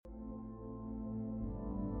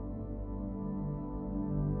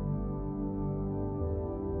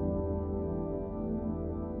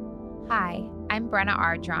Hi, I'm Brenna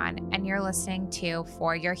Ardron, and you're listening to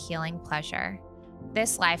For Your Healing Pleasure.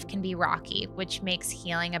 This life can be rocky, which makes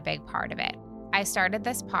healing a big part of it. I started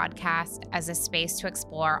this podcast as a space to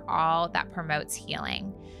explore all that promotes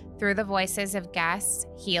healing. Through the voices of guests,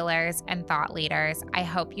 healers, and thought leaders, I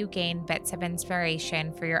hope you gain bits of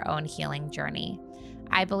inspiration for your own healing journey.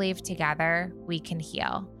 I believe together we can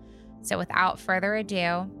heal. So without further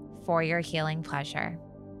ado, For Your Healing Pleasure.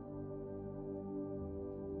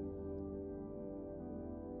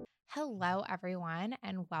 Hello, everyone,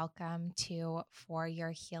 and welcome to For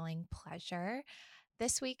Your Healing Pleasure.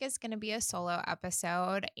 This week is going to be a solo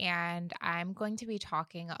episode, and I'm going to be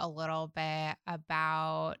talking a little bit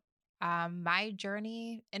about my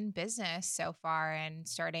journey in business so far and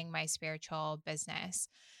starting my spiritual business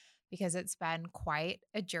because it's been quite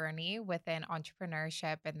a journey within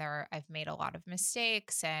entrepreneurship, and I've made a lot of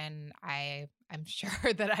mistakes, and I'm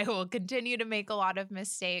sure that I will continue to make a lot of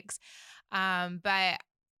mistakes. But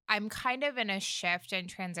I'm kind of in a shift and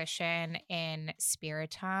transition in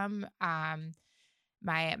Spiritum,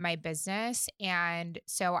 my business. And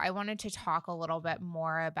so I wanted to talk a little bit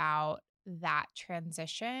more about that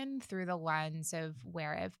transition through the lens of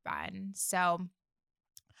where I've been. So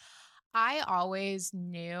I always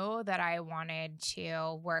knew that I wanted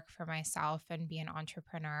to work for myself and be an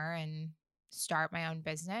entrepreneur and start my own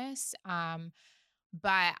business.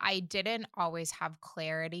 But I didn't always have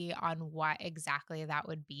clarity on what exactly that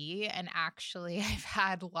would be. And actually, I've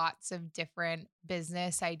had lots of different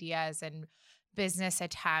business ideas and business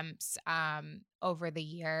attempts over the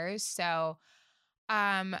years. So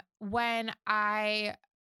when I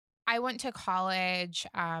went to college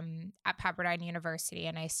at Pepperdine University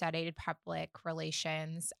and I studied public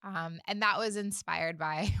relations. And that was inspired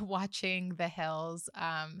by watching The Hills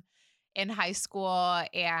in high school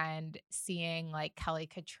and seeing like Kelly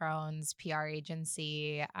Catrone's PR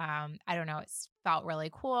agency. I don't know, it felt really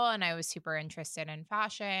cool and I was super interested in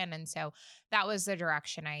fashion. And so that was the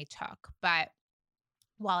direction I took. But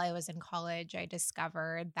while I was in college, I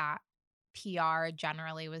discovered that PR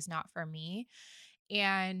generally was not for me.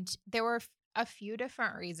 And there were a few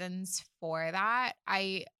different reasons for that.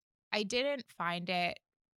 I didn't find it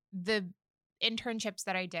the internships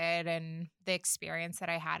that I did and the experience that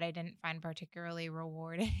I had, I didn't find particularly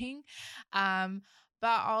rewarding. Um,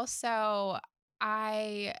 but also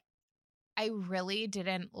I I really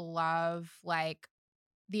didn't love like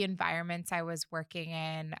the environments I was working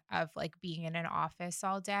in of like being in an office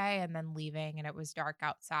all day and then leaving and it was dark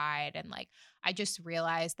outside. And like, I just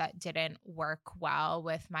realized that didn't work well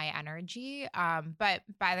with my energy. But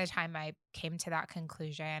by the time I came to that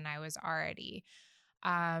conclusion, I was already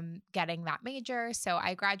getting that major. So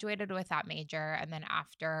I graduated with that major. And then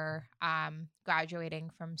after graduating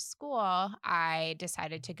from school, I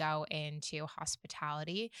decided to go into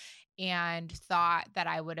hospitality and thought that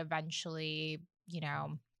I would eventually,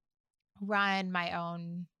 run my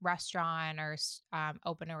own restaurant or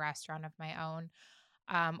open a restaurant of my own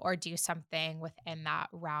or do something within that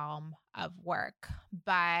realm of work.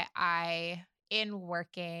 But in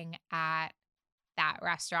working at that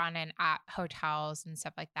restaurant and at hotels and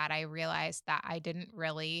stuff like that, I realized that I didn't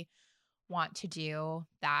really want to do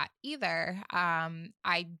that either.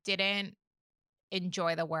 I didn't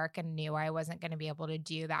enjoy the work and knew I wasn't going to be able to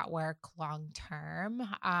do that work long term.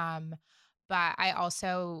 But I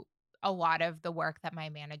also, a lot of the work that my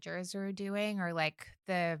managers were doing or like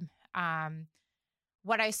um,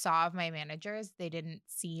 what I saw of my managers, they didn't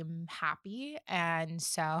seem happy. And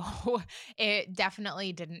so it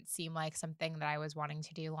definitely didn't seem like something that I was wanting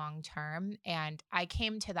to do long term. And I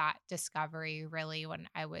came to that discovery really when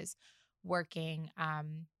I was working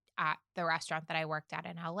at the restaurant that I worked at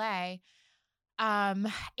in LA. Um,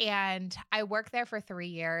 and I worked there for 3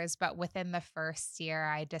 years, but within the first year,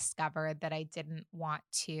 I discovered that I didn't want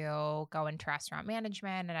to go into restaurant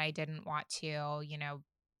management and I didn't want to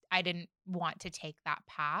take that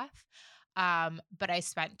path. But I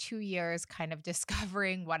spent 2 years kind of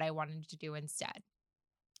discovering what I wanted to do instead.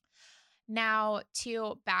 Now,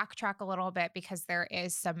 to backtrack a little bit, because there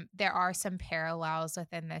are some parallels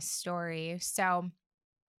within this story. So,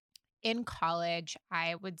 in college,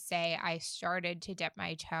 I would say I started to dip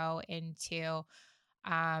my toe into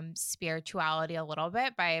spirituality a little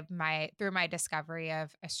bit through my discovery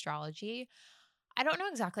of astrology. I don't know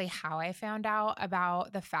exactly how I found out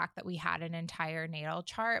about the fact that we had an entire natal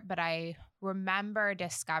chart, but I remember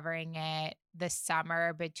discovering it the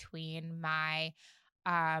summer between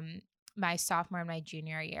um my sophomore and my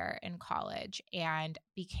junior year in college and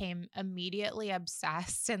became immediately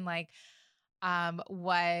obsessed and like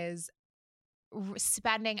was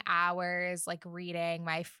spending hours like reading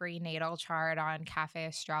my free natal chart on Cafe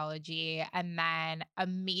Astrology, and then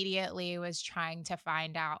immediately was trying to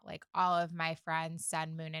find out like all of my friends'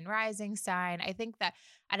 sun, moon, and rising sign. I think that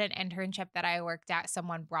at an internship that I worked at,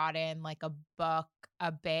 someone brought in like a book,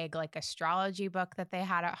 a big like astrology book that they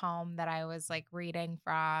had at home that I was like reading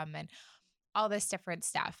from, and all this different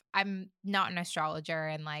stuff. I'm not an astrologer,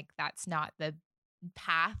 and like that's not the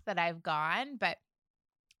path that I've gone, but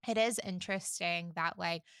it is interesting that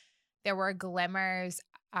like there were glimmers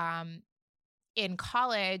um in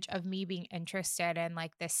college of me being interested in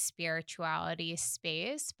like this spirituality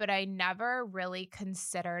space, but I never really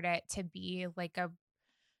considered it to be like a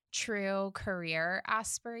true career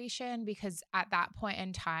aspiration because at that point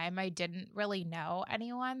in time I didn't really know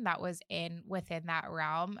anyone that was in within that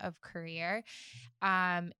realm of career.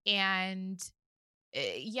 And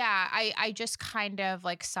Yeah, I just kind of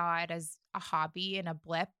like saw it as a hobby and a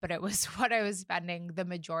blip, but it was what I was spending the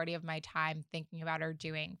majority of my time thinking about or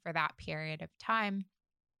doing for that period of time.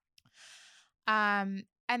 And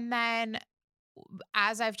then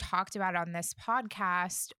as I've talked about on this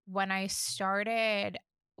podcast, when I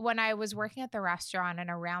was working at the restaurant and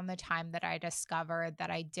around the time that I discovered that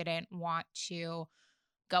I didn't want to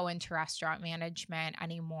go into restaurant management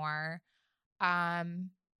anymore,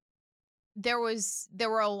 um there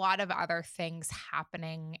were a lot of other things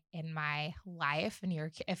happening in my life, and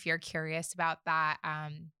if you're curious about that,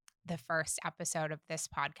 the first episode of this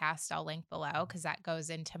podcast I'll link below because that goes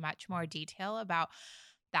into much more detail about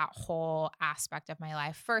that whole aspect of my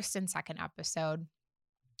life, first and second episode.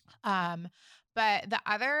 um but the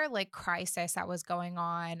other like crisis that was going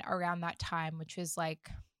on around that time, which was like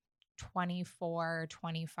 24,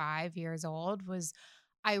 25 years old, was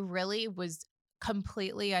I really was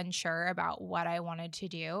completely unsure about what I wanted to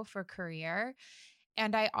do for career.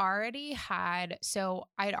 And I'd already gone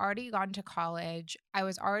to college. I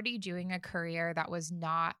was already doing a career that was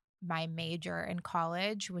not my major in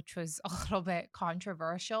college, which was a little bit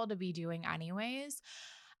controversial to be doing anyways.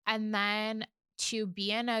 And then to be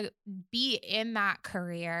in that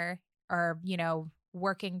career, or,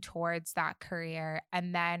 working towards that career,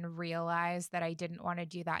 and then realize that I didn't want to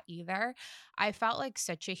do that either. I felt like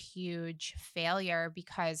such a huge failure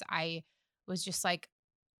because I was just like,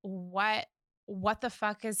 what what the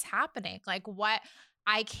fuck is happening? Like what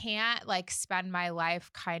I can't like spend my life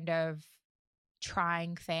kind of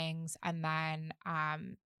trying things and then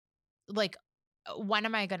like when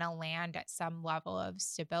am I going to land at some level of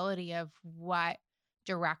stability of what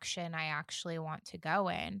direction I actually want to go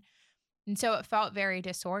in? And so it felt very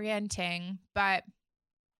disorienting. But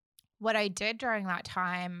what I did during that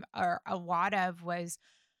time, or a lot of, was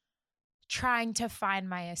trying to find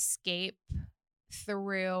my escape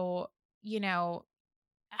through, you know,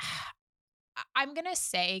 I'm going to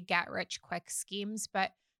say get rich quick schemes,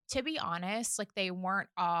 but to be honest, like they weren't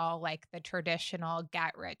all like the traditional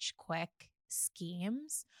get rich quick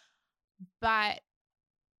schemes. But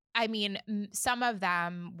I mean, some of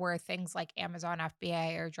them were things like Amazon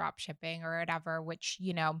FBA or drop shipping or whatever, which,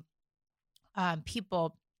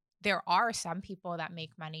 people, there are some people that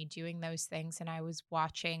make money doing those things. And I was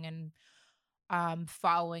watching and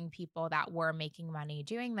following people that were making money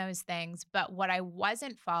doing those things. But what I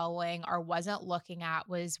wasn't following or wasn't looking at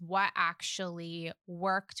was what actually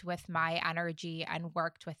worked with my energy and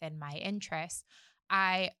worked within my interests.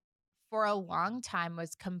 I, for a long time,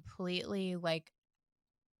 was completely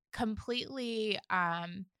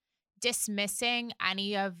dismissing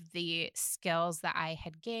any of the skills that I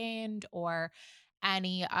had gained or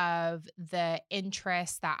any of the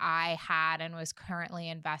interests that I had and was currently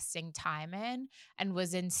investing time in, and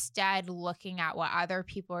was instead looking at what other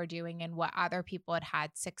people are doing and what other people had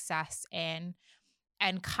had success in,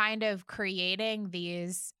 and kind of creating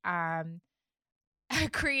this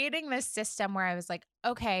system where I was like,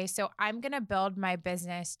 okay, so I'm going to build my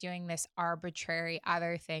business doing this arbitrary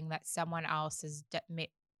other thing that someone else has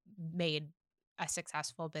made a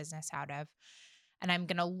successful business out of. And I'm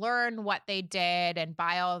going to learn what they did and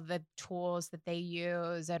buy all the tools that they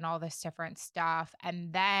use and all this different stuff.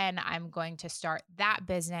 And then I'm going to start that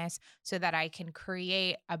business so that I can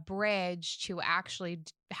create a bridge to actually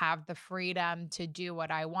have the freedom to do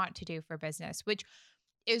what I want to do for business, which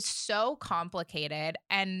is so complicated.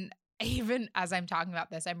 And even as I'm talking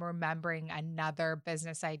about this, I'm remembering another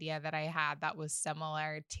business idea that I had that was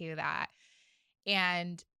similar to that.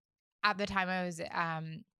 And at the time, I was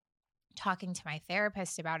talking to my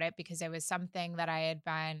therapist about it because it was something that I had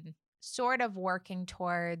been sort of working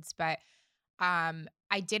towards, but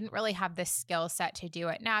I didn't really have the skill set to do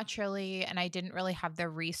it naturally. And I didn't really have the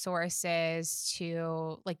resources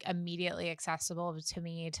to like immediately accessible to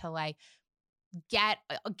me to like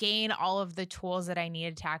gain all of the tools that I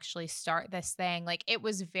needed to actually start this thing. Like it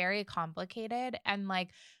was very complicated. And like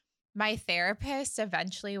my therapist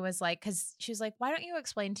eventually was like, because she was like, why don't you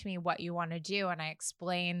explain to me what you want to do? And I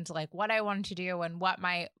explained like what I wanted to do and what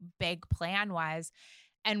my big plan was.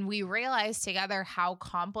 And we realized together how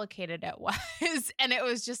complicated it was. And it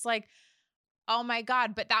was just like, oh my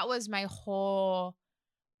God. But that was my whole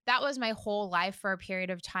life for a period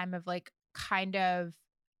of time of like kind of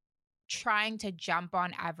trying to jump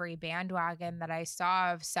on every bandwagon that I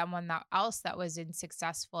saw of someone that else that was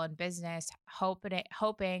successful in business,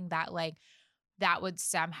 hoping that like that would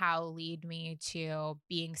somehow lead me to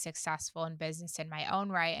being successful in business in my own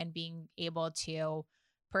right and being able to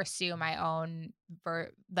pursue my own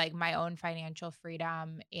my own financial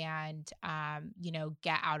freedom and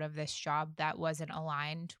get out of this job that wasn't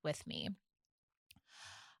aligned with me.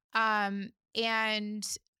 And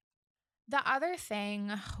the other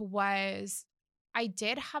thing was I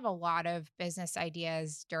did have a lot of business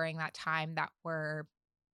ideas during that time that were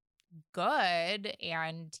good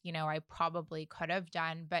and, I probably could have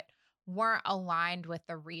done, but weren't aligned with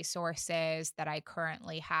the resources that I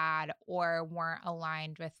currently had or weren't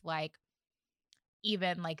aligned with like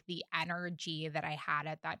even like the energy that I had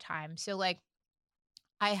at that time. So like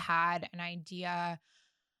I had an idea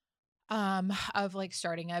of like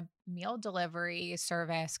starting a meal delivery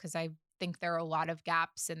service because I think there are a lot of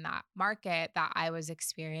gaps in that market that I was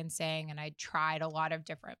experiencing. And I tried a lot of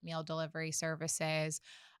different meal delivery services.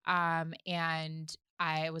 And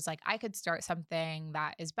I was like, I could start something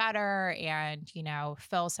that is better and,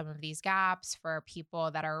 fill some of these gaps for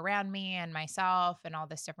people that are around me and myself and all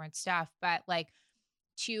this different stuff. But like,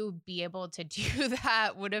 to be able to do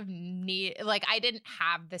that would have like I didn't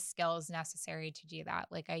have the skills necessary to do that.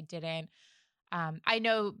 Like I didn't I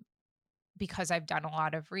know because I've done a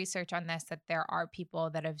lot of research on this that there are people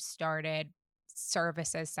that have started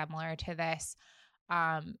services similar to this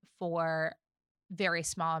for very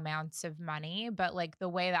small amounts of money, but like the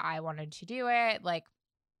way that I wanted to do it, like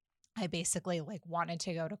I basically like wanted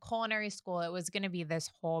to go to culinary school. It was going to be this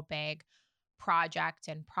whole big project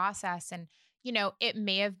and process. And, it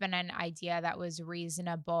may have been an idea that was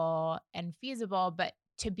reasonable and feasible, but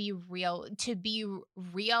to be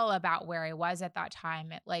real about where I was at that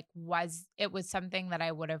time, it was something that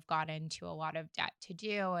I would have got into a lot of debt to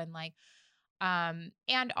do. And like,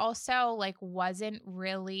 and also like wasn't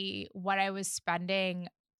really what I was spending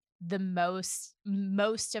the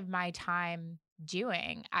most of my time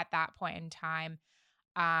doing at that point in time.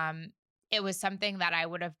 Um, it was something that I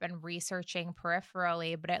would have been researching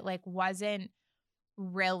peripherally, but it like wasn't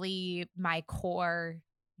really my core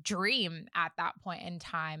dream at that point in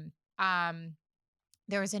time.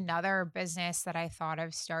 There was another business that I thought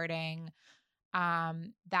of starting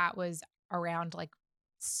that was around like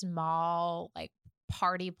small like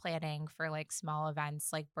party planning for like small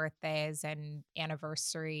events like birthdays and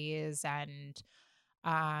anniversaries and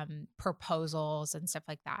proposals and stuff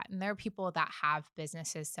like that. And there are people that have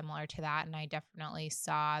businesses similar to that. And I definitely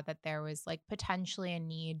saw that there was like potentially a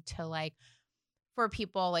need to like for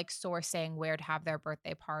people like sourcing where to have their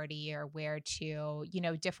birthday party or where to,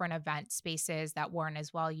 different event spaces that weren't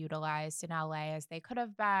as well utilized in LA as they could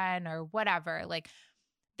have been or whatever. Like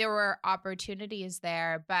there were opportunities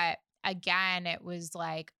there. But again, it was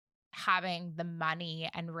like having the money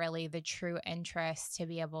and really the true interest to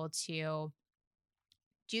be able to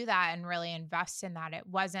do that and really invest in that. It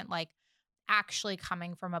wasn't like actually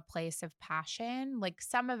coming from a place of passion. Like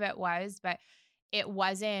some of it was, but it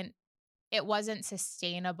wasn't it wasn't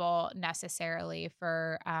sustainable necessarily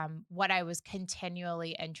for what I was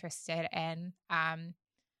continually interested in.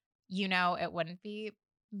 It wouldn't be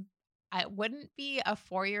a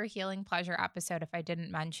For Your Healing Pleasure episode if I didn't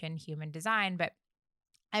mention human design, but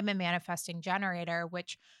I'm a manifesting generator,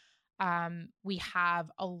 which we have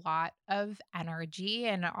a lot of energy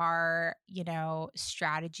and our,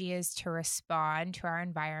 strategy is to respond to our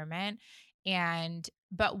environment.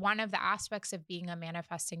 But one of the aspects of being a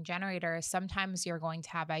manifesting generator is sometimes you're going to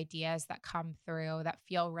have ideas that come through that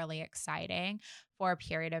feel really exciting for a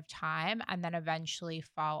period of time and then eventually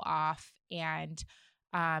fall off. And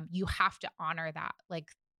you have to honor that. Like,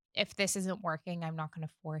 if this isn't working, I'm not going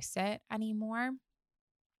to force it anymore.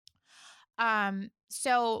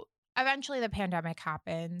 So eventually the pandemic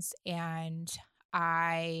happens and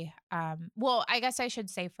I guess I should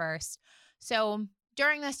say first. So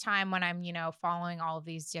during this time when I'm, going on all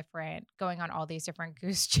these different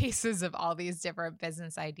goose chases of all these different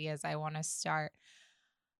business ideas I want to start,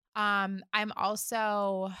 I'm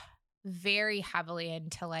also very heavily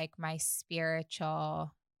into like my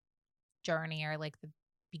spiritual journey or like the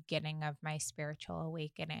beginning of my spiritual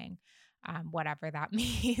awakening, whatever that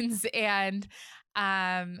means. And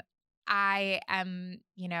um, I am,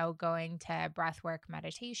 going to breathwork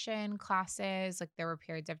meditation classes. Like there were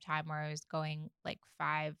periods of time where I was going like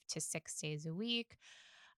 5 to 6 days a week.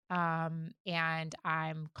 And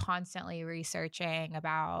I'm constantly researching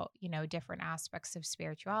about, different aspects of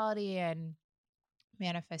spirituality and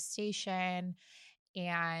manifestation.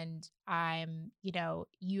 And I'm,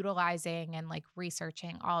 utilizing and like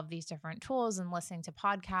researching all of these different tools and listening to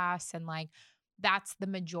podcasts. And like, that's the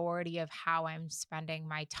majority of how I'm spending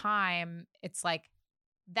my time. It's like,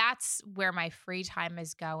 that's where my free time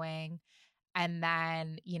is going. And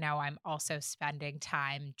then, I'm also spending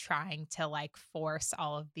time trying to like force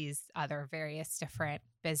all of these other various different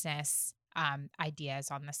business ideas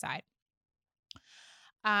on the side.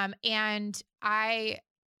 And I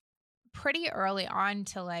pretty early on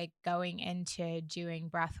to like going into doing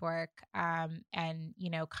breath work and,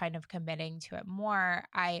 kind of committing to it more,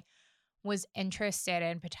 I was interested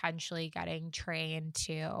in potentially getting trained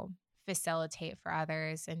to facilitate for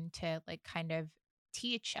others and to like kind of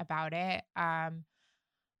teach about it.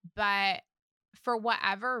 But for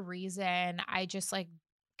whatever reason, I just like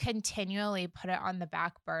continually put it on the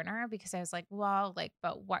back burner because I was like, well, like,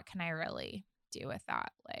 but what can I really do with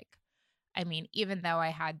that? Like, I mean, even though I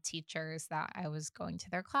had teachers that I was going to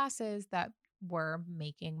their classes that were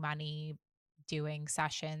making money doing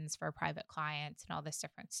sessions for private clients and all this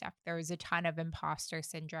different stuff, there was a ton of imposter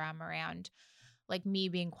syndrome around like me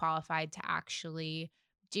being qualified to actually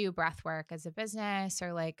do breath work as a business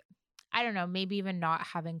or like I don't know, maybe even not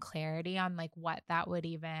having clarity on like what that would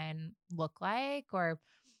even look like or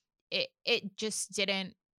it just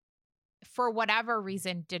didn't for whatever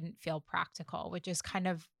reason didn't feel practical, which is kind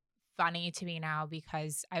of funny to me now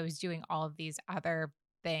because I was doing all of these other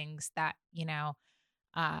things that,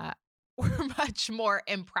 uh were much more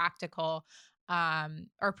impractical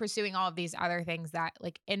or pursuing all of these other things that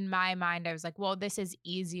like in my mind I was like, well, this is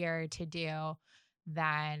easier to do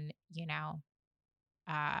than,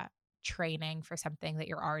 uh training for something that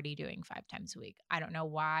you're already doing 5 times a week. I don't know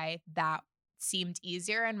why that seemed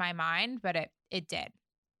easier in my mind, but it did.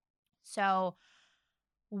 So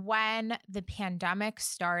when the pandemic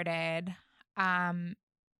started, um,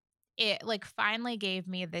 it like finally gave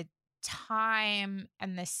me the time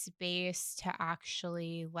and the space to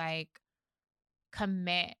actually like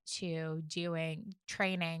commit to doing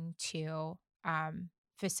training to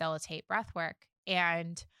facilitate breath work.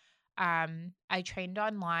 And I trained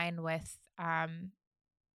online with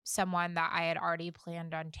someone that I had already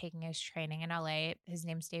planned on taking his training in LA. His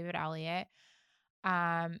name's David Elliott.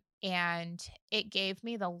 And it gave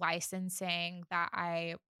me the licensing that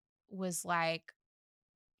I was like,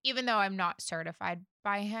 even though I'm not certified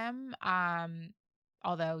by him,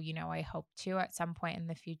 although, I hope to at some point in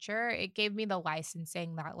the future, it gave me the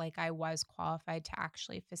licensing that like I was qualified to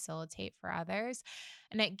actually facilitate for others.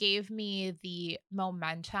 And it gave me the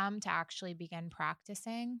momentum to actually begin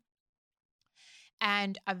practicing.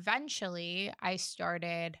 And eventually, I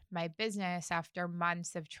started my business after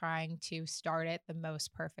months of trying to start it the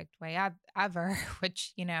most perfect way ever,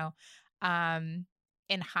 which, um,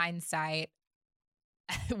 in hindsight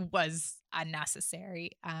was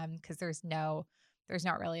unnecessary because there's not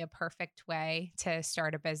really a perfect way to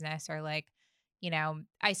start a business or like,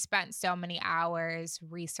 I spent so many hours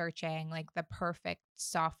researching like the perfect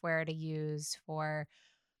software to use for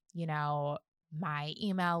my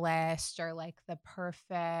email list or like the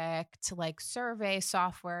perfect like survey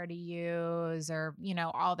software to use or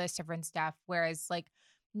all this different stuff whereas like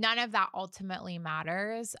none of that ultimately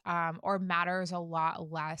matters or matters a lot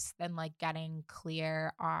less than like getting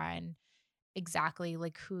clear on exactly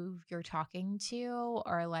like who you're talking to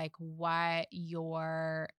or like what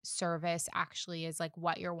your service actually is like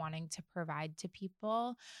what you're wanting to provide to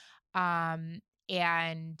people um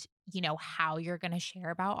and how you're going to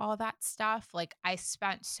share about all that stuff. Like I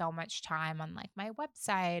spent so much time on like my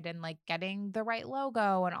website and like getting the right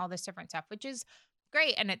logo and all this different stuff, which is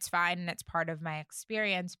great and it's fine and it's part of my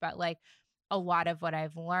experience, but like a lot of what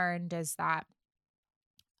I've learned is that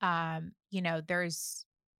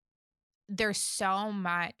there's so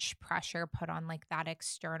much pressure put on like that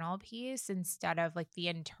external piece instead of like the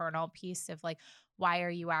internal piece of like why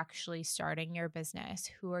are you actually starting your business,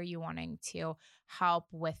 who are you wanting to help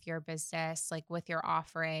with your business, like with your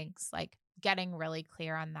offerings, like getting really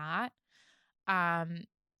clear on that. Um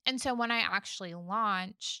and so when I actually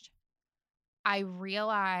launched, I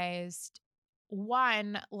realized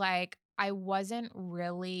one, like I wasn't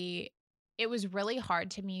really it was really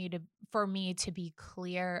hard to me to for me to be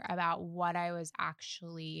clear about what I was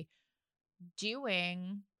actually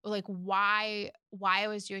doing like why I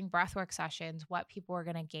was doing breathwork sessions, what people were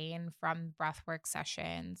going to gain from breathwork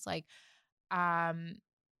sessions. Like um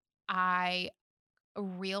I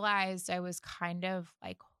realized I was kind of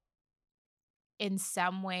like in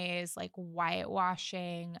some ways like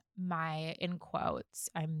whitewashing my, in quotes,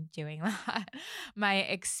 I'm doing that, my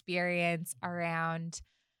experience around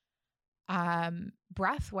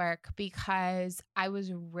breath work, because I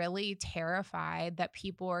was really terrified that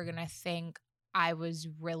people were going to think I was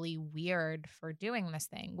really weird for doing this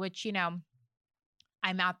thing, which, I'm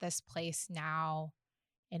at this place now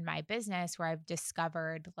in my business where I've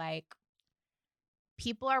discovered like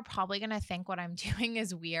people are probably going to think what I'm doing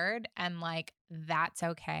is weird, and like that's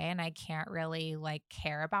okay, and I can't really like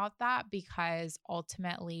care about that, because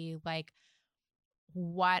ultimately like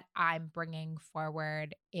what I'm bringing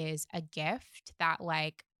forward is a gift that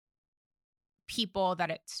like people that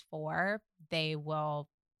it's for, they will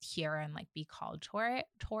hear and like be called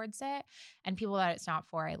towards it. And people that it's not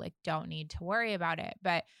for, I like don't need to worry about it.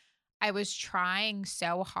 But I was trying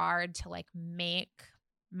so hard to like make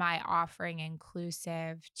my offering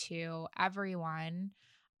inclusive to everyone.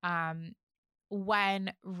 Um,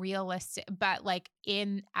 when realistic, but like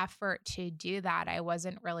in effort to do that, I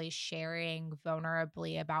wasn't really sharing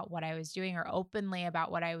vulnerably about what I was doing or openly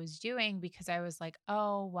about what I was doing, because I was like,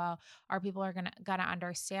 oh well, are people are gonna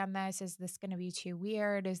understand this? Is this gonna be too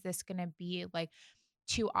weird? Is this gonna be like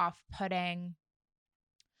too off-putting?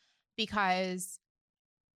 Because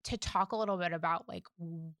to talk a little bit about like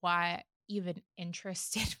what even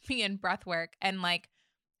interested me in breath work, and like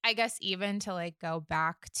I guess even to like go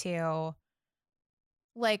back to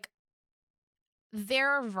like there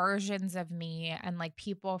are versions of me and like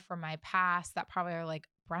people from my past that probably are like,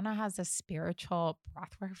 Brenna has a spiritual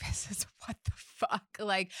breathwork business. What the fuck?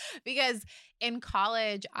 Like, because in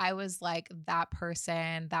college, I was like that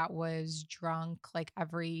person that was drunk like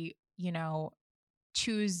every,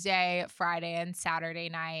 Tuesday, Friday, and Saturday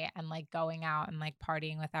night, and like going out and like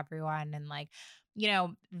partying with everyone. And like,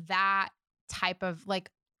 that type of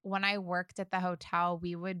like when I worked at the hotel,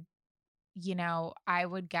 I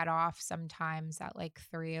would get off sometimes at like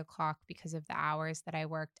 3 o'clock because of the hours that I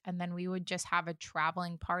worked. And then we would just have a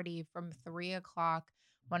traveling party from 3 o'clock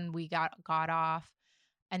when we got off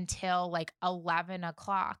until like 11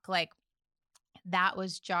 o'clock. Like that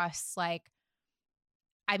was just like,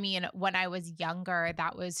 I mean, when I was younger,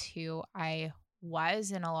 that was who I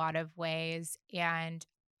was in a lot of ways. And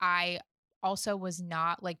I also was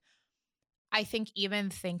not like, I think even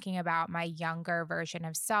thinking about my younger version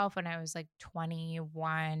of self when I was like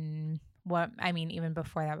 21, what I mean, even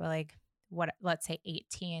before that, but like what, let's say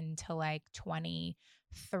 18 to like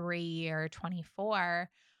 23 or 24,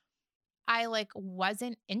 I like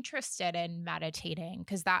wasn't interested in meditating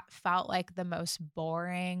because that felt like the most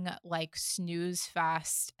boring, like snooze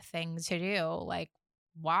fest thing to do. Like,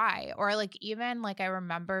 why? Or like, even like, I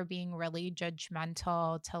remember being really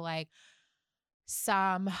judgmental to like,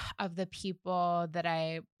 some of the people that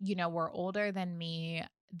were older than me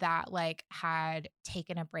that like had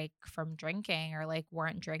taken a break from drinking or like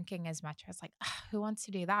weren't drinking as much. I was like, "Ugh, who wants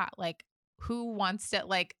to do that? Like, who wants to,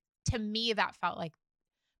 like, to me, that felt like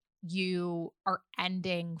you are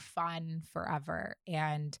ending fun forever."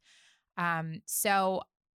 And so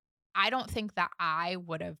I don't think that I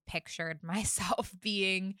would have pictured myself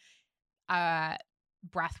being a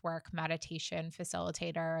breathwork meditation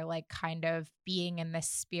facilitator, like kind of being in this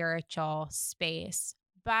spiritual space.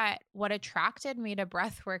 But what attracted me to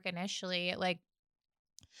breathwork initially, like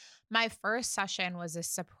my first session was a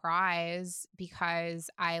surprise because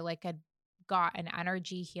I like had got an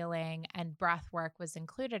energy healing and breathwork was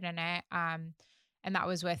included in it. And that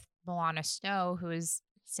was with Milana Snow, who has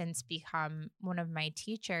since become one of my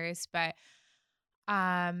teachers. But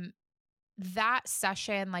um that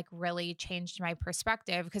session like really changed my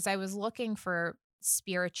perspective because I was looking for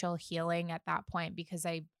spiritual healing at that point because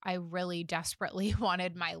I really desperately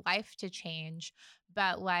wanted my life to change.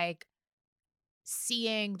 But like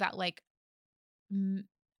seeing that m-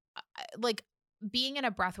 like being in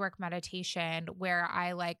a breathwork meditation where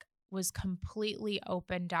I like was completely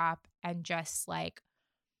opened up and just like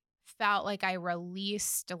felt like I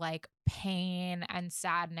released like pain and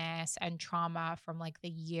sadness and trauma from like the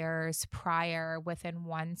years prior within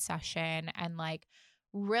one session, and like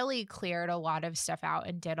really cleared a lot of stuff out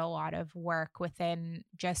and did a lot of work within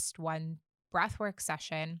just one breathwork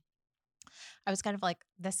session. I was kind of like,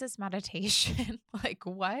 this is meditation. Like,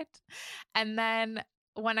 what? And then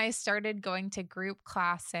when I started going to group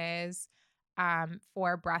classes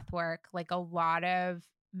for breathwork, like a lot of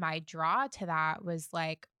my draw to that was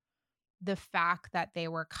like the fact that they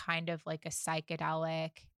were kind of like a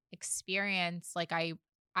psychedelic experience. Like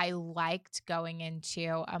I liked going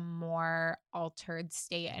into a more altered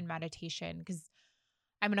state in meditation because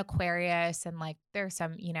I'm an Aquarius and like there's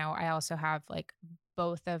some, I also have like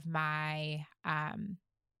both of my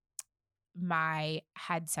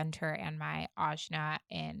head center and my ajna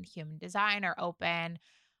in human design are open.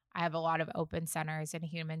 I have a lot of open centers in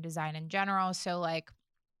human design in general. So like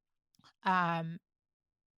um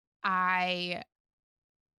I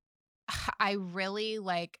I really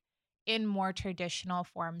like in more traditional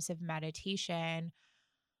forms of meditation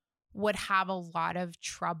would have a lot of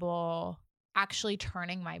trouble actually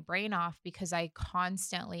turning my brain off because I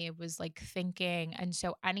constantly was like thinking. And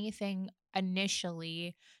so anything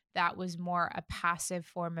initially that was more a passive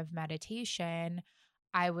form of meditation,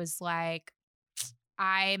 I was like,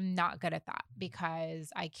 I'm not good at that because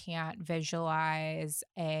I can't visualize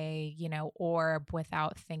a, orb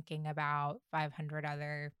without thinking about 500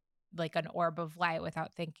 other, like an orb of light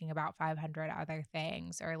without thinking about 500 other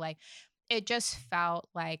things. Or like, it just felt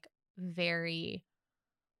like very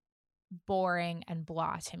boring and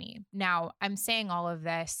blah to me. Now, I'm saying all of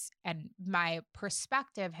this and my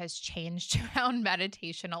perspective has changed around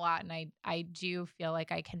meditation a lot and I do feel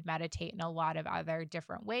like I can meditate in a lot of other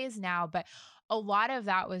different ways now, but a lot of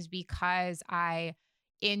that was because I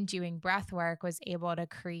in doing breath work was able to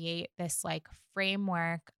create this like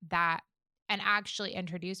framework that and actually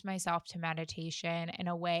introduce myself to meditation in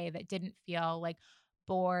a way that didn't feel like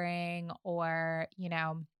boring or,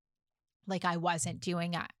 like I wasn't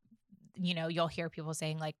doing it. You'll hear people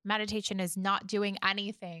saying like meditation is not doing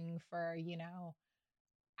anything for,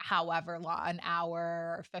 however long, an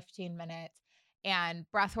hour or 15 minutes. And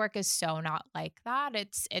breath work is so not like that.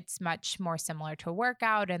 It's much more similar to a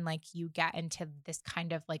workout and like you get into this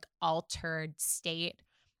kind of like altered state.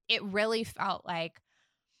 It really felt like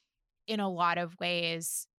in a lot of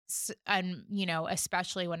ways and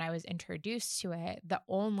especially when I was introduced to it, the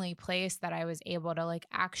only place that I was able to like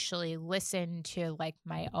actually listen to like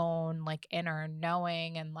my own like inner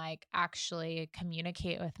knowing and like actually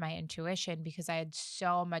communicate with my intuition because I had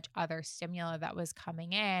so much other stimuli that was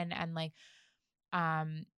coming in and like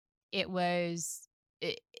um it was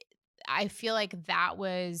it, I feel like that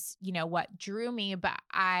was what drew me, but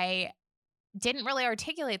I didn't really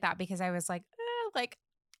articulate that because I was like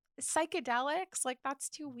psychedelics, like, that's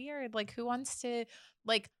too weird, like, who wants to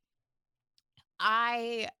like,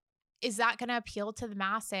 I is that gonna appeal to the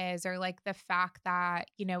masses? Or, like, the fact that,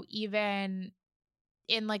 even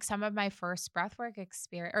in, like, some of my first breathwork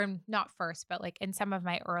experience or not first, but, like, in some of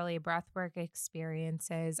my early breathwork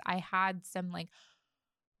experiences, I had some, like,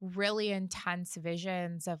 really intense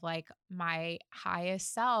visions of, like, my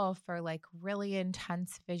highest self or, like, really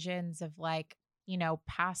intense visions of, like,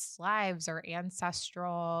 past lives or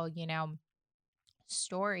ancestral,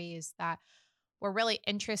 stories that were really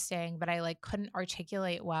interesting, but I like couldn't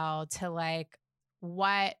articulate well to like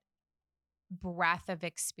what breadth of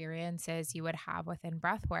experiences you would have within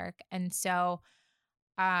breath work. And so,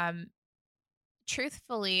 um,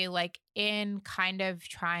 truthfully, like in kind of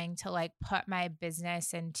trying to like put my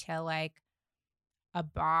business into like a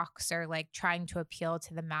box or like trying to appeal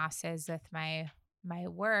to the masses with my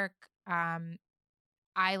work,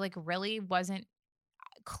 I like really wasn't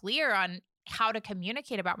clear on how to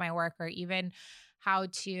communicate about my work or even how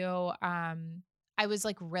to I was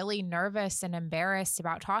like really nervous and embarrassed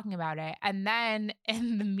about talking about it. And then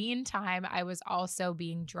in the meantime, I was also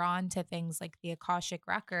being drawn to things like the Akashic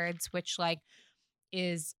records, which like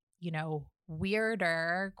is,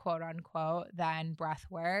 weirder, quote unquote, than breath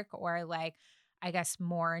work or like I guess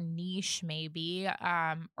more niche maybe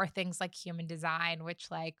or things like human design,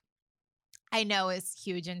 which like I know is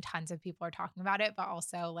huge and tons of people are talking about it, but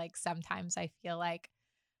also like sometimes I feel like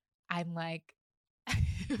I'm like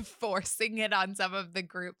forcing it on some of the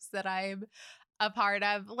groups that I'm a part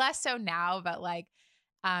of. Less so now, but like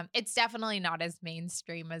it's definitely not as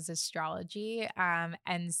mainstream as astrology.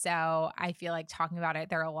 And so I feel like talking about it,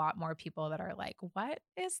 there are a lot more people that are like, what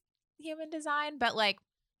is human design? But like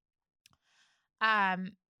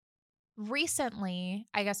um recently,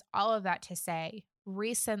 I guess all of that to say,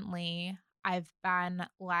 recently I've been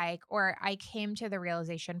like, or I came to the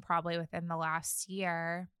realization probably within the last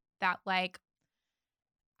year that like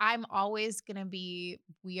I'm always going to be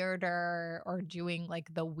weirder or doing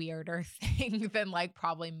like the weirder thing than like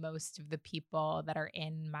probably most of the people that are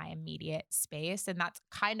in my immediate space. And that's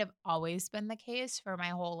kind of always been the case for my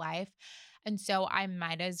whole life. And so I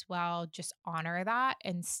might as well just honor that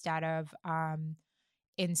instead of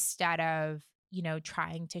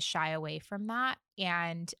trying to shy away from that.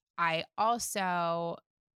 And I also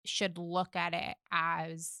should look at it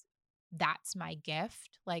as that's my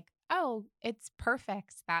gift, like, oh, it's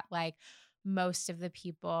perfect that like most of the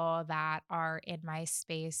people that are in my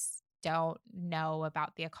space don't know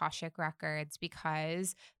about the Akashic records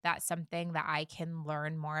because that's something that I can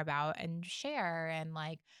learn more about and share and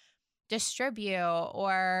like distribute.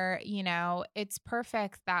 Or, it's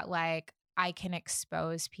perfect that like I can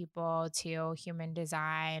expose people to human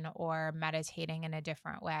design or meditating in a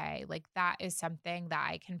different way. Like that is something that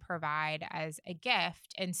I can provide as a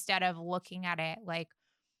gift instead of looking at it like,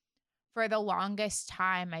 for the longest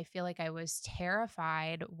time, I feel like I was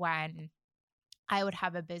terrified when I would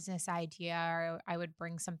have a business idea or I would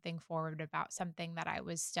bring something forward about something that I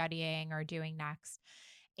was studying or doing next.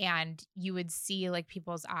 And you would see like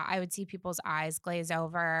I would see people's eyes glaze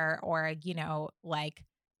over, or, like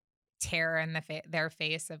terror in their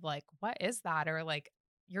face of like, what is that? Or like,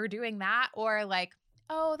 you're doing that? Or like,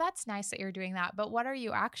 oh, that's nice that you're doing that. But what are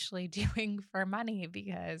you actually doing for money?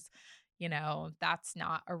 Because, that's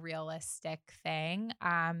not a realistic thing.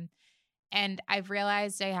 And I've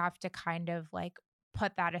realized I have to kind of like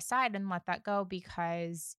put that aside and let that go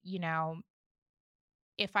because,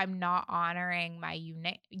 if I'm not honoring my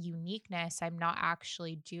uniqueness, I'm not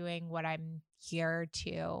actually doing what I'm here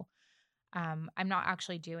to. I'm not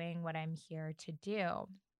actually doing what I'm here to do.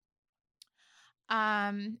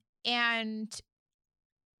 And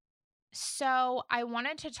so I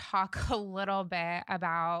wanted to talk a little bit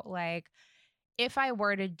about like if I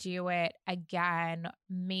were to do it again,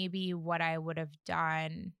 maybe what I would have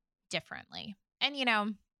done differently.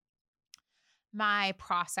 And my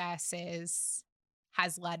process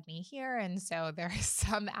has led me here, and so there's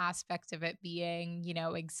some aspect of it being,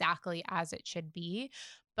 exactly as it should be.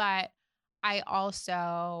 But I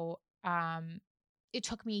also it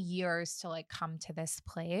took me years to like come to this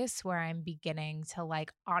place where I'm beginning to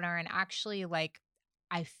like honor and actually like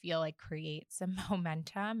I feel like create some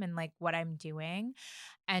momentum in like what I'm doing.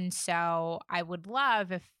 And so I would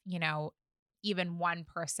love if, even one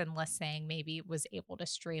person listening maybe was able to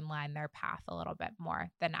streamline their path a little bit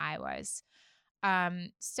more than I was.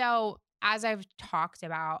 So as I've talked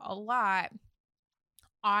about a lot,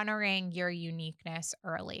 honoring your uniqueness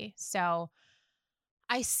early. So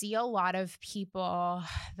I see a lot of people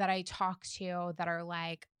that I talk to that are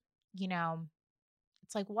like, you know,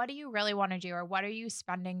 it's like, what do you really want to do? Or what are you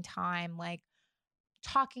spending time like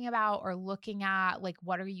talking about or looking at? Like,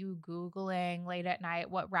 what are you Googling late at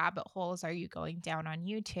night? What rabbit holes are you going down on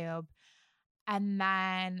YouTube? And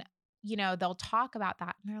then, they'll talk about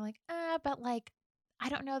that and they're like, but like, I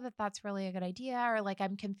don't know that that's really a good idea. Or like,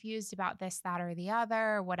 I'm confused about this, that, or the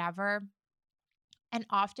other, or whatever. And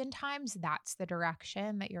oftentimes that's the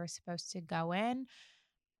direction that you're supposed to go in.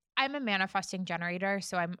 I'm a manifesting generator,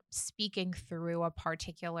 so I'm speaking through a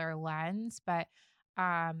particular lens, but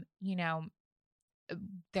um, you know,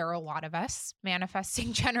 there are a lot of us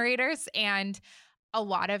manifesting generators, and a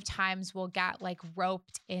lot of times we'll get like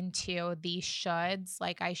roped into these shoulds,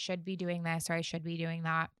 like I should be doing this or I should be doing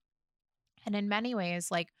that. And in many ways,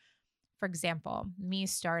 like for example, me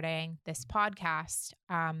starting this podcast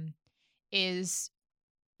is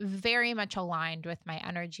very much aligned with my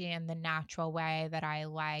energy and the natural way that I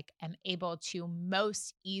like am able to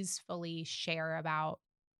most easily share about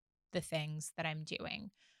the things that I'm doing.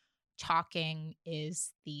 Talking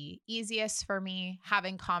is the easiest for me.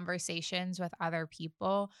 Having conversations with other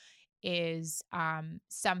people is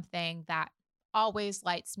something that always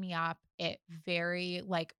lights me up. It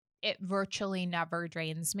virtually never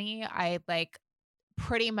drains me. I like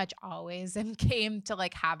pretty much always am game to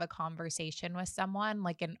like have a conversation with someone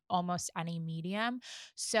like in almost any medium.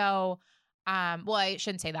 So well, I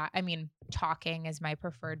shouldn't say that. I mean, talking is my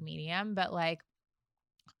preferred medium, but like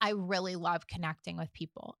I really love connecting with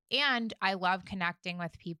people. And I love connecting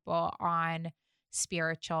with people on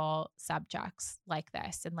spiritual subjects like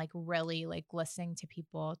this and like really like listening to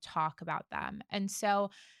people talk about them. And so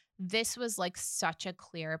this was like such a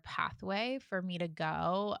clear pathway for me to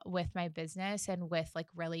go with my business and with like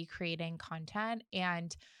really creating content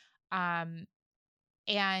um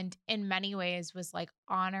and in many ways was like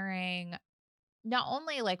honoring not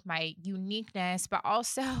only like my uniqueness, but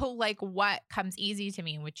also like what comes easy to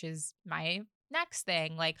me, which is my next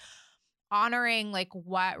thing, like honoring like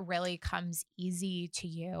what really comes easy to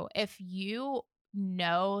you. If you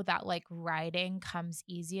know that like writing comes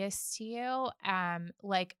easiest to you,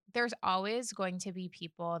 like there's always going to be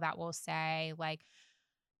people that will say like,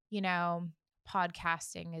 you know,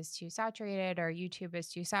 podcasting is too saturated or YouTube is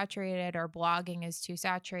too saturated or blogging is too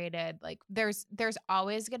saturated. Like there's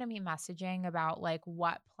always going to be messaging about like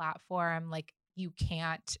what platform like you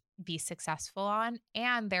can't be successful on,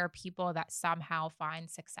 and there are people that somehow find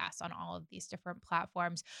success on all of these different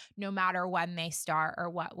platforms no matter when they start or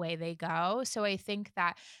what way they go. So I think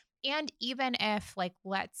that And even if, like,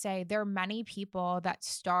 let's say there are many people that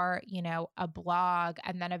start, a blog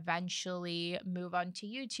and then eventually move on to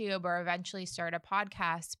YouTube or eventually start a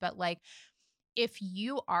podcast, but like, if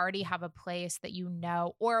you already have a place that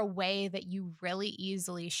or a way that you really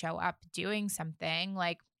easily show up doing something,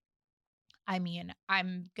 like, I mean,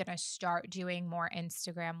 I'm gonna start doing more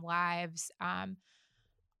Instagram lives,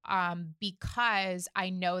 because I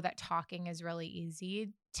know that talking is really easy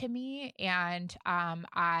to me, and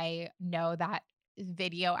I know that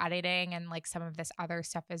video editing and like some of this other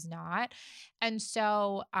stuff is not. And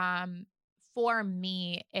so for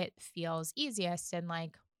me, it feels easiest, and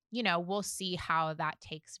like, we'll see how that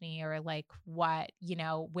takes me, or like what,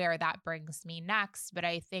 where that brings me next. But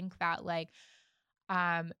I think that like,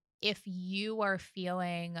 um, if you are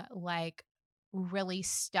feeling like really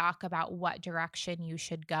stuck about what direction you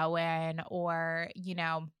should go in, or,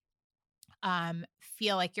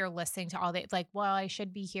 feel like you're listening to all the, like, well, I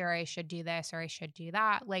should be here, I should do this, or I should do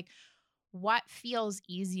that. Like, what feels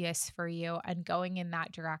easiest for you and going in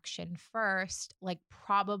that direction first, like,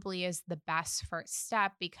 probably is the best first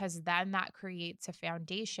step, because then that creates a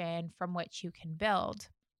foundation from which you can build.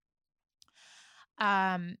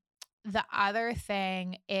 Um, the other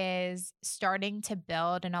thing is starting to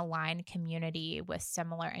build an aligned community with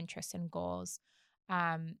similar interests and goals.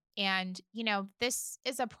 And, this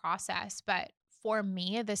is a process, but for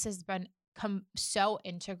me, this has been so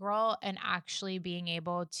integral in actually being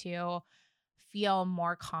able to feel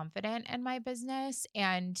more confident in my business.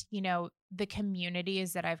 And, the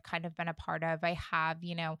communities that I've kind of been a part of, I have,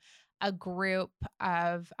 a group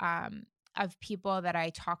of people that I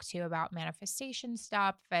talk to about manifestation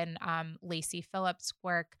stuff, and Lacey Phillips'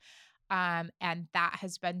 work. And that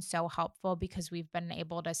has been so helpful because we've been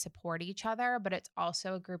able to support each other, but it's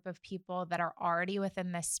also a group of people that are already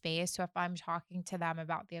within this space. So if I'm talking to them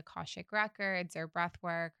about the Akashic Records or breath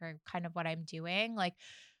work or kind of what I'm doing, like,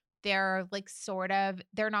 they're like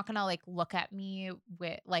they're not gonna like look at me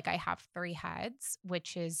with like I have three heads,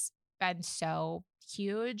 which has been so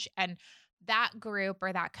huge. And that group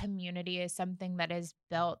or that community is something that is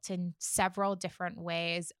built in several different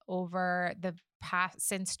ways over the past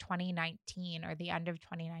since 2019, or the end of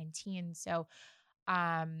 2019. So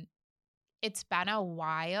um it's been a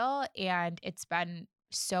while, and it's been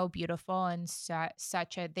so beautiful, and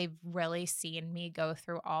such a they've really seen me go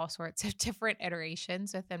through all sorts of different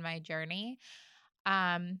iterations within my journey.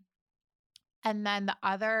 Um and then the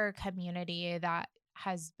other community that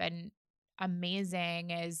has been amazing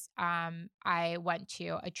is I went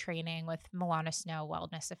to a training with Milana Snow,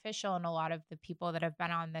 Wellness Official, and a lot of the people that have been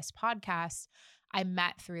on this podcast I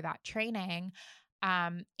met through that training.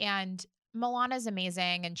 And Milana's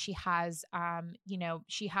amazing, and she has a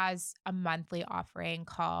monthly offering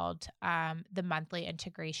called the Monthly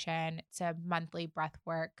Integration. It's a monthly breath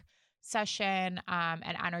work session,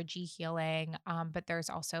 and energy healing. But there's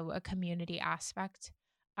also a community aspect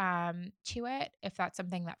to it. If that's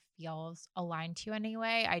something that feels aligned to you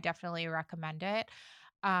anyway, I definitely recommend it.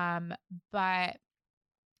 But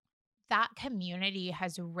that community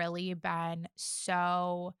has really been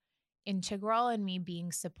so integral in me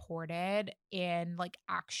being supported in like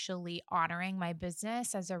actually honoring my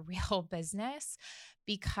business as a real business,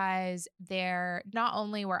 because there not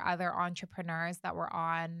only were other entrepreneurs that were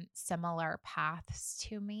on similar paths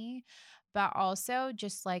to me, but also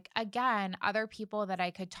just like, again, other people that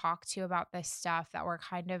I could talk to about this stuff that were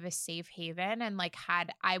kind of a safe haven, and like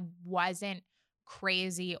I wasn't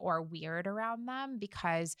crazy or weird around them,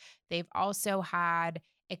 because they've also had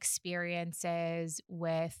experiences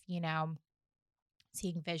with,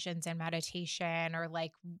 seeing visions and meditation, or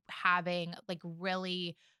like having like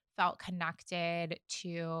really felt connected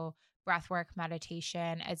to breathwork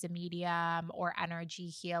meditation as a medium, or energy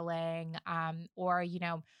healing, or,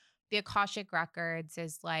 the Akashic Records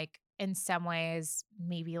is like in some ways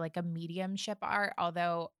maybe like a mediumship art,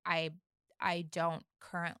 although I don't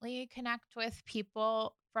currently connect with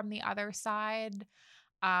people from the other side.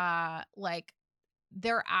 Like,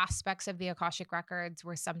 there are aspects of the Akashic Records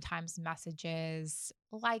where sometimes messages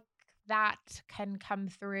like that can come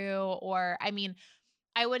through, or I mean,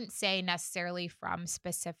 I wouldn't say necessarily from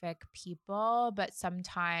specific people, but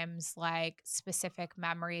sometimes like specific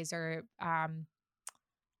memories, or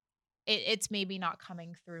it's maybe not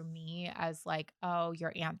coming through me as like, oh,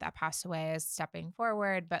 your aunt that passed away is stepping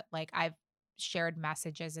forward, but like I've shared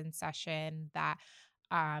messages in session that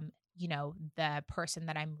the person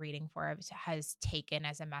that I'm reading for has taken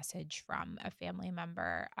as a message from a family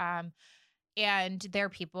member. And there are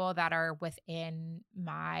people that are within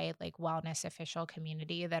my like wellness official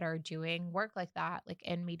community that are doing work like that, like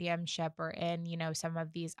in mediumship, or in, some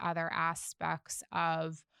of these other aspects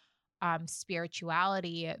of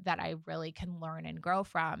spirituality that I really can learn and grow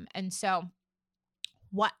from. And so,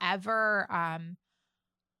 whatever,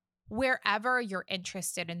 wherever you're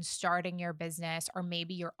interested in starting your business, or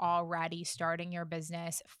maybe you're already starting your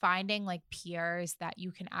business, finding like peers that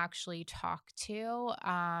you can actually talk to,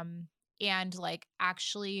 and like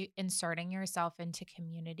actually inserting yourself into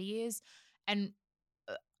communities. And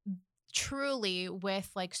uh, truly,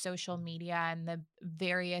 with like social media and the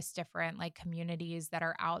various different like communities that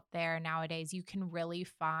are out there nowadays, you can really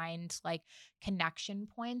find like connection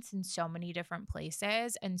points in so many different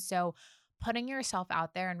places. And so putting yourself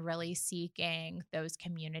out there and really seeking those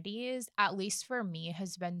communities, at least for me,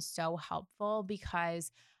 has been so helpful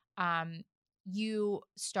because um you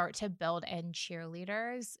start to build in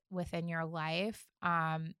cheerleaders within your life,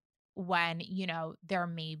 when there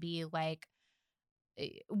may be like,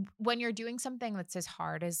 when you're doing something that's as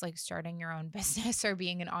hard as like starting your own business or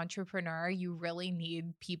being an entrepreneur, you really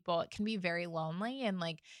need people. It can be very lonely, and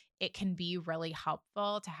like it can be really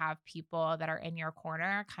helpful to have people that are in your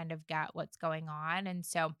corner kind of get what's going on. And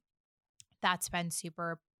so that's been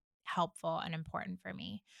super helpful and important for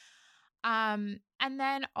me. And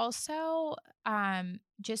then also,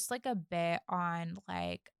 just like a bit on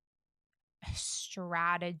like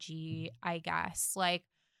strategy, I guess. Like,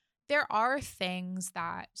 there are things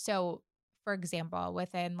that, so for example,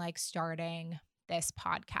 within like starting this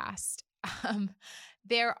podcast, um,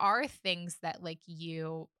 there are things that like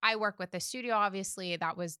I work with the studio, obviously,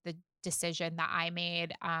 that was the decision that I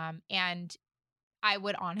made. And I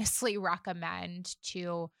would honestly recommend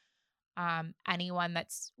to anyone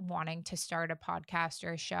that's wanting to start a podcast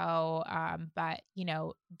or a show, but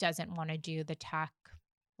doesn't want to do the tech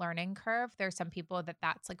learning curve. There's some people that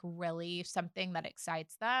that's like really something that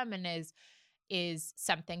excites them and is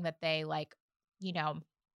something that they like, you know,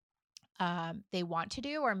 they want to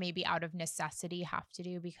do, or maybe out of necessity have to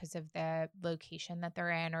do because of the location that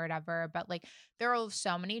they're in or whatever. But like, there are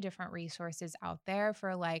so many different resources out there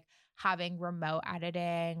for like having remote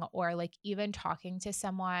editing, or like even talking to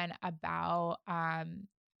someone about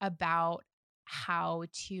how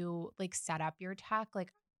to like set up your tech,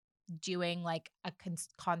 like doing like a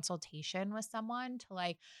consultation with someone to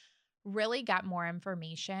like really get more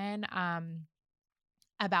information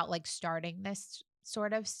about like starting this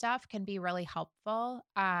sort of stuff can be really helpful.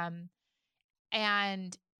 And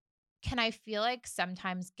can, I feel like,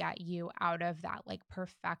 sometimes get you out of that like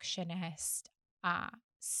perfectionist uh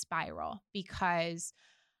spiral, because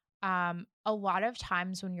a lot of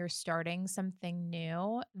times when you're starting something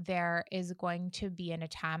new, there is going to be an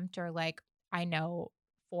attempt, or like, I know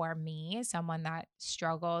for me, someone that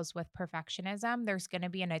struggles with perfectionism, there's going to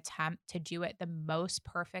be an attempt to do it the most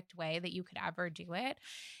perfect way that you could ever do it.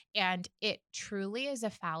 And it truly is a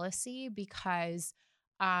fallacy, because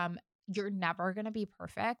um you're never going to be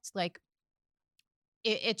perfect. Like,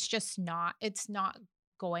 it's not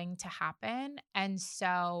going to happen. And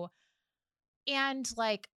so, and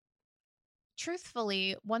like,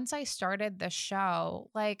 truthfully, once I started the show,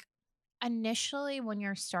 like, initially when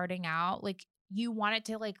you're starting out, like, you want it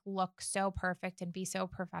to like look so perfect and be so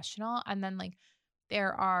professional, and then like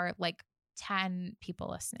there are like 10 people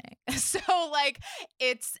listening. So like,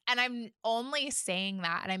 and I'm only saying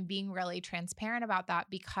that, and I'm being really transparent about that,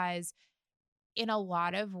 because in a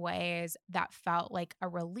lot of ways that felt like a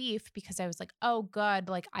relief, because I was like, oh, good.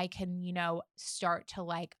 Like, I can, start to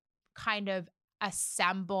like kind of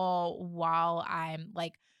assemble while I'm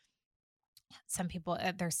like, some people,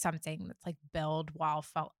 there's something that's like build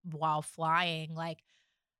while flying. Like,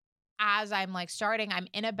 as I'm like starting, I'm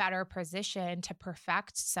in a better position to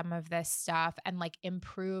perfect some of this stuff and like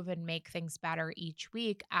improve and make things better each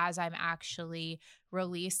week as I'm actually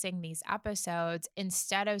releasing these episodes,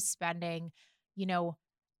 instead of spending, you know,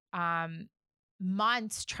 um,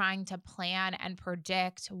 months trying to plan and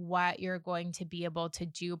predict what you're going to be able to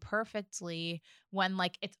do perfectly, when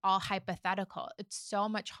like it's all hypothetical. It's so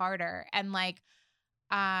much harder. And like,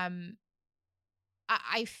 um,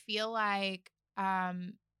 I feel like,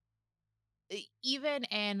 even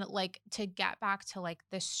in like, to get back to like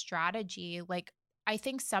the strategy, like, I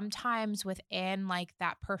think sometimes within like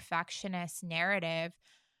that perfectionist narrative,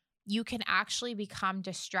 you can actually become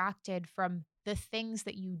distracted from the things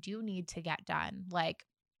that you do need to get done. Like,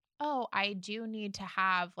 oh, I do need to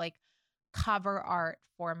have like cover art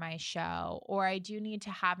for my show, or I do need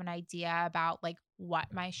to have an idea about like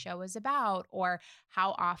what my show is about, or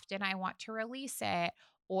how often I want to release it,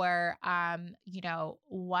 or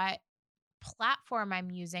what platform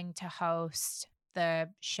I'm using to host the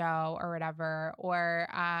show or whatever, or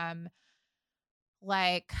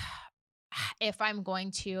like, if I'm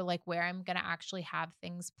going to like where I'm going to actually have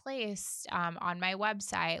things placed on my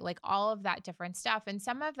website, like all of that different stuff. And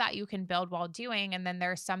some of that you can build while doing. And then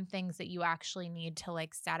there's some things that you actually need to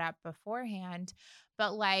like set up beforehand.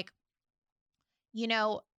 But like, you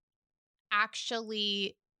know,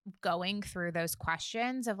 actually going through those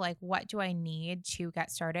questions of like, what do I need to get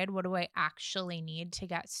started? What do I actually need to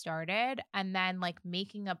get started? And then like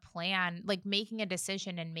making a plan, like making a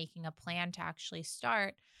decision and making a plan to actually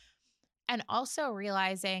start. And also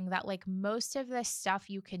realizing that like most of this stuff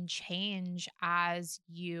you can change as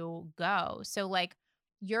you go. So like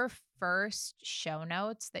your first show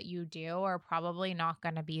notes that you do are probably not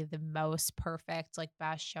going to be the most perfect, like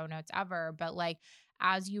best show notes ever, but like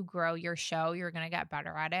as you grow your show, you're going to get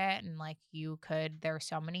better at it. And like there are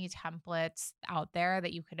so many templates out there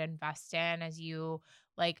that you could invest in as you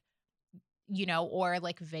like or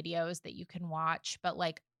like videos that you can watch, but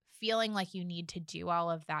like feeling like you need to do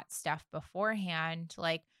all of that stuff beforehand,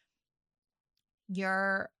 like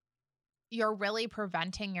you're you're really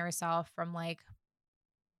preventing yourself from like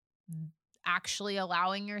actually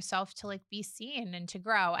allowing yourself to like be seen and to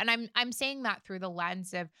grow. And I'm saying that through the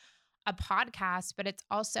lens of a podcast, but it's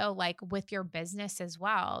also like with your business as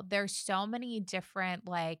well. There's so many different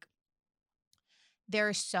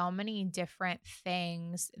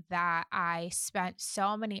things that I spent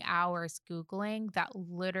so many hours Googling that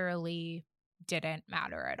literally didn't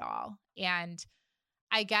matter at all. And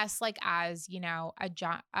I guess like as,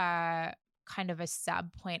 kind of a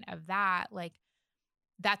sub point of that, like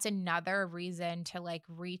that's another reason to like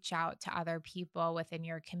reach out to other people within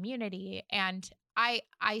your community. And I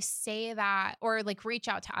say that, or like reach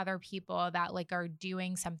out to other people that like are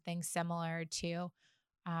doing something similar to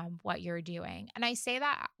what you're doing. And I say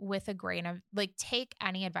that with a grain of like, take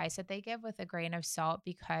any advice that they give with a grain of salt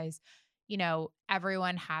because,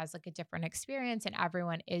 everyone has like a different experience and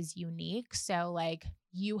everyone is unique. So, like,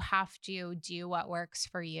 you have to do what works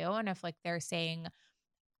for you. And if like they're saying,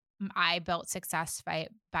 I built success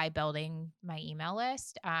by building my email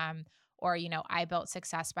list, or, I built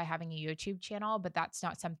success by having a YouTube channel, but that's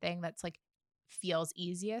not something that's like feels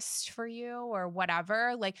easiest for you or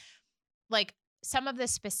whatever. Like some of the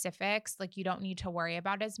specifics, like you don't need to worry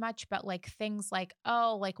about as much, but like things like,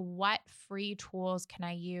 oh, like what free tools can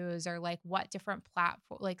I use? Or like what different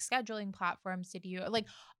platform, like scheduling platforms did you like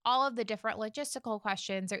all of the different logistical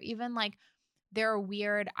questions, or even like there are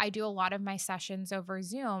weird, I do a lot of my sessions over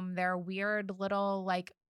Zoom. There are weird little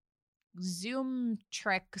like Zoom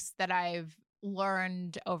tricks that I've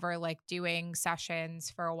learned over like doing sessions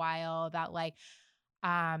for a while that like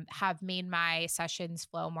have made my sessions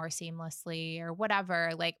flow more seamlessly or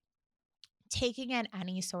whatever. Like taking in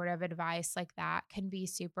any sort of advice like that can be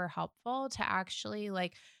super helpful to actually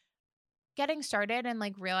like getting started and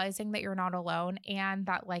like realizing that you're not alone and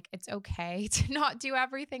that like it's okay to not do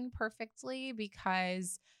everything perfectly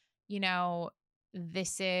because, you know,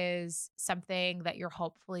 this is something that you're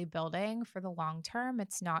hopefully building for the long term.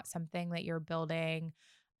 It's not something that you're building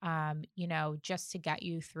just to get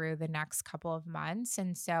you through the next couple of months.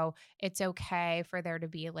 And so it's okay for there to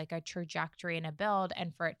be like a trajectory and a build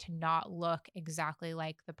and for it to not look exactly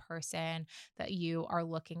like the person that you are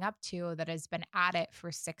looking up to that has been at it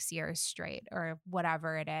for 6 years straight or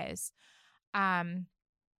whatever it is. Um,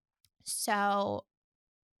 so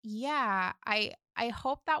yeah, I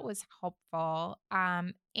hope that was helpful.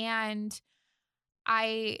 And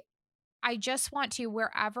I I just want to,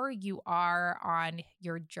 wherever you are on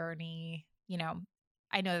your journey,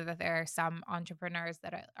 I know that there are some entrepreneurs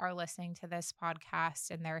that are listening to this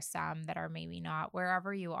podcast and there are some that are maybe not.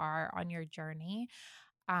 Wherever you are on your journey,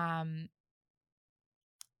 um,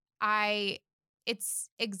 I it's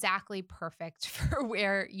exactly perfect for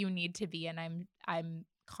where you need to be, and I'm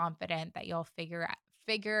confident that you'll figure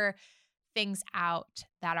things out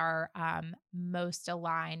that are most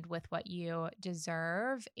aligned with what you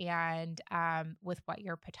deserve and with what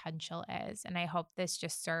your potential is. And I hope this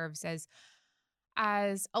just serves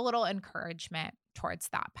as a little encouragement towards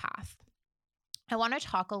that path. I want to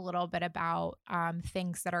talk a little bit about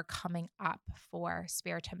things that are coming up for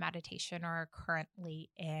Spirited Meditation or are currently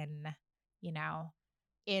you know,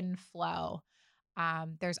 in flow.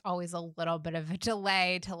 There's always a little bit of a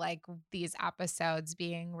delay to like these episodes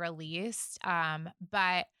being released.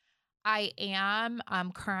 But I am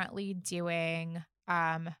currently doing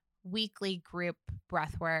weekly group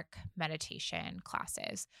breathwork meditation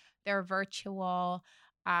classes. They're virtual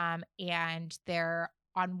and they're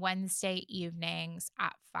on Wednesday evenings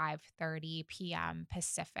at 5:30 p.m.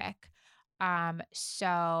 Pacific. They're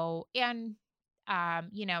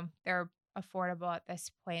affordable at this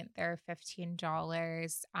point. They're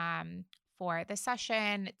 $15 for the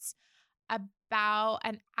session. It's about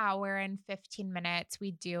an hour and 15 minutes,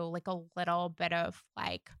 we do like a little bit of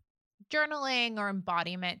like journaling or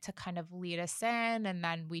embodiment to kind of lead us in. And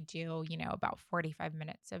then we do, about 45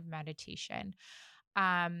 minutes of meditation.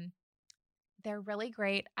 Um, they're really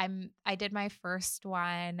great. I did my first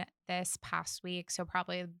one this past week, so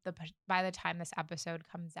probably by the time this episode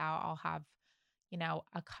comes out, I'll have,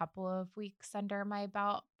 a couple of weeks under my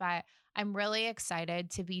belt, but I'm really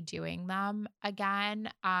excited to be doing them again.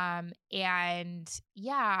 And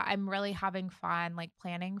yeah, I'm really having fun like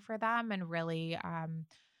planning for them and really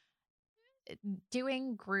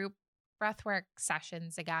doing group breathwork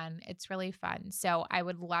sessions again. It's really fun. So I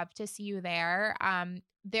would love to see you there.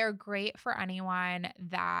 They're great for anyone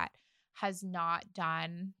that has not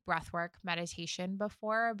done breathwork meditation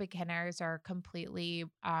before. Beginners are completely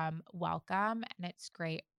welcome, and it's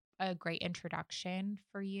a great introduction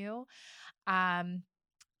for you. Um,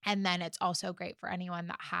 and then it's also great for anyone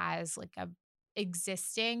that has like a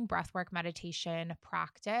existing breathwork meditation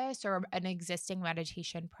practice or an existing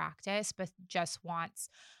meditation practice, but just wants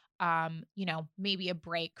maybe a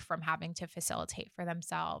break from having to facilitate for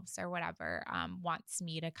themselves or whatever, wants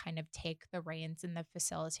me to kind of take the reins in the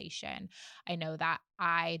facilitation. I know that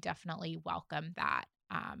I definitely welcome that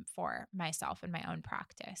for myself and my own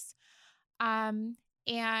practice. And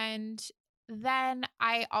then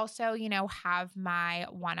I also, have my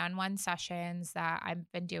one-on-one sessions that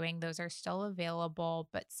I've been doing. Those are still available,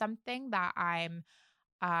 but something that I'm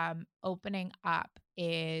opening up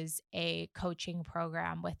is a coaching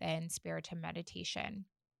program within Spiritum Meditation.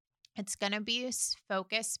 It's going to be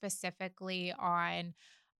focused specifically on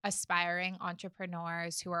aspiring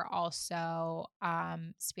entrepreneurs who are also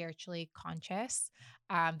spiritually conscious,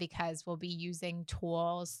 because we'll be using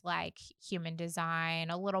tools like human design,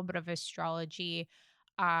 a little bit of astrology,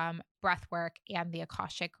 breath work, and the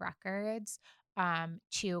Akashic records,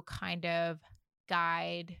 to kind of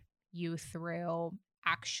guide you through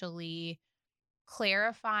actually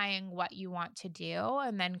clarifying what you want to do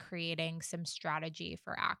and then creating some strategy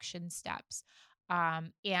for action steps.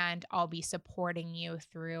 And I'll be supporting you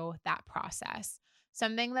through that process.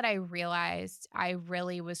 Something that I realized I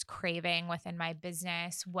really was craving within my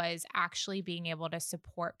business was actually being able to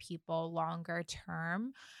support people longer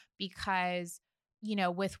term because,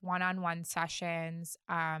 with one on one sessions,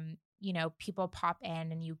 people pop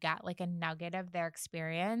in and you get like a nugget of their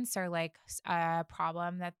experience or like a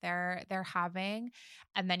problem that they're having,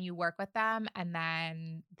 and then you work with them and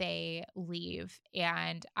then they leave.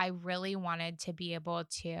 And I really wanted to be able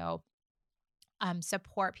to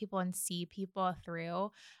support people and see people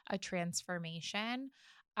through a transformation,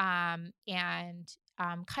 and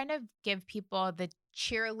kind of give people the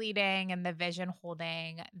cheerleading and the vision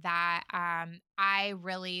holding that I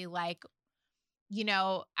really like,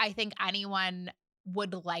 I think anyone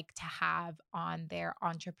would like to have on their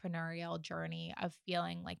entrepreneurial journey of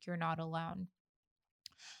feeling like you're not alone.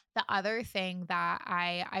 The other thing that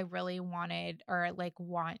I really wanted or like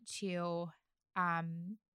want to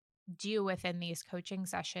um do within these coaching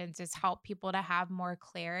sessions is help people to have more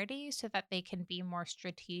clarity so that they can be more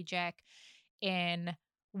strategic in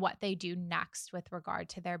what they do next with regard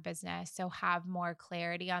to their business. So have more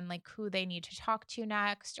clarity on like who they need to talk to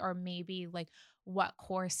next, or maybe like what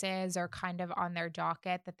courses are kind of on their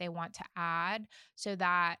docket that they want to add, so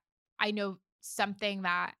that I know something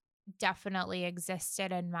that definitely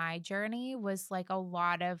existed in my journey was like a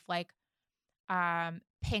lot of like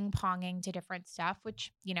ping ponging to different stuff,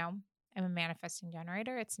 which, I'm a manifesting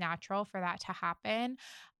generator. It's natural for that to happen.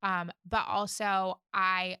 But also,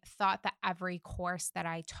 I thought that every course that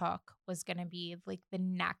I took was going to be like the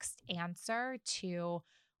next answer to,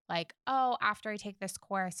 like, oh, after I take this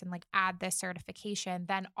course and like add this certification,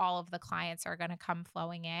 then all of the clients are going to come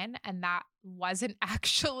flowing in. And that wasn't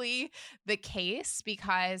actually the case,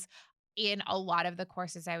 because in a lot of the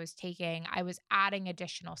courses I was taking, I was adding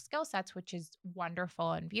additional skill sets, which is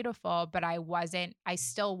wonderful and beautiful, but I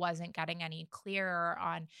still wasn't getting any clearer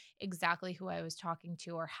on exactly who I was talking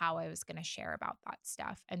to or how I was going to share about that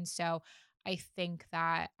stuff. And so I think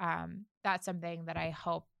that that's something that I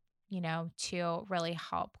hope, to really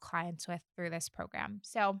help clients with through this program.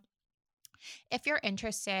 So if you're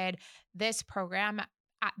interested, this program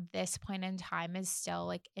at this point in time is still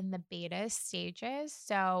like in the beta stages.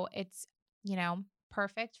 So it's,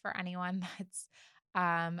 perfect for anyone that's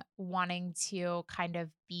wanting to kind of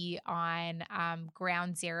be on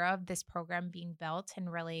ground zero of this program being built and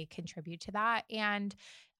really contribute to that. And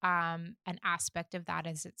an aspect of that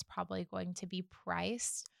is it's probably going to be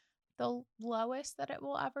priced the lowest that it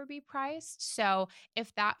will ever be priced. So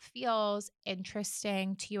if that feels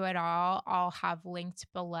interesting to you at all, I'll have linked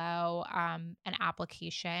below an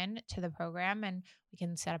application to the program, and we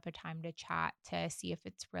can set up a time to chat to see if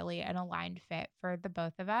it's really an aligned fit for the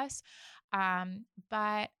both of us.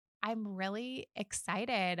 But I'm really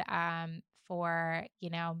excited for,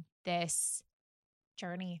 this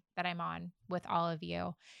journey that I'm on with all of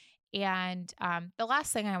you. And the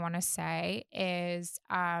last thing I want to say is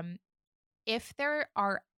if there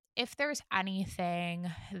are if there's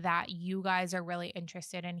anything that you guys are really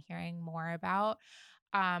interested in hearing more about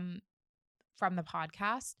um, from the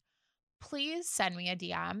podcast, please send me a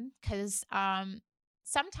DM because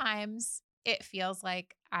sometimes it feels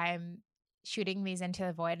like I'm shooting these into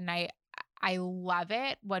the void, and I love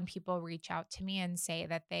it when people reach out to me and say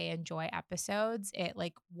that they enjoy episodes. It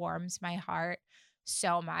like warms my heart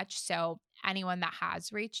so much. So anyone that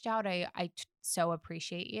has reached out, so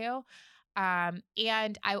appreciate you. And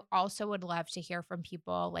I also would love to hear from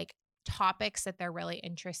people like topics that they're really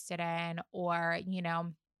interested in, or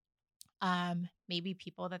maybe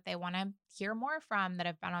people that they want to hear more from that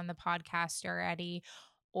have been on the podcast already,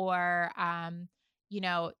 or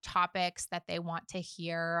topics that they want to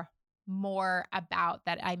hear more about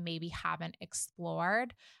that I maybe haven't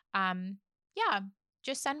explored. Yeah,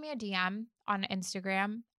 just send me a DM on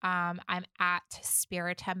Instagram. I'm at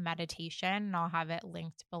Spiritum Meditation, and I'll have it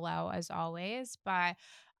linked below as always. But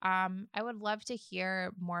I would love to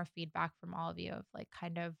hear more feedback from all of you of like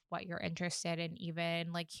kind of what you're interested in,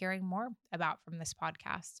 even like hearing more about from this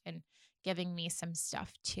podcast and giving me some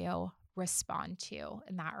stuff to respond to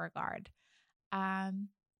in that regard.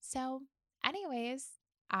 So, anyways,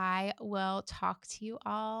 I will talk to you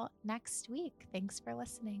all next week. Thanks for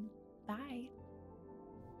listening. Bye.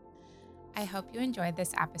 I hope you enjoyed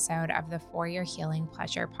this episode of the For Your Healing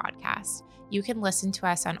Pleasure podcast. You can listen to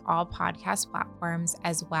us on all podcast platforms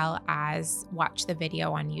as well as watch the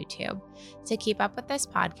video on YouTube. To keep up with this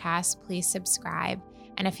podcast, please subscribe.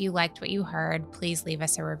 And if you liked what you heard, please leave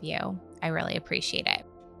us a review. I really appreciate it.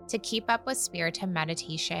 To keep up with Spiritum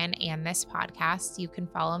Meditation and this podcast, you can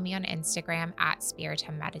follow me on Instagram at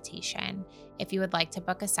Spiritum Meditation. If you would like to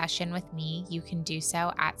book a session with me, you can do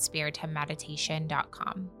so at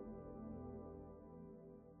spiritummeditation.com.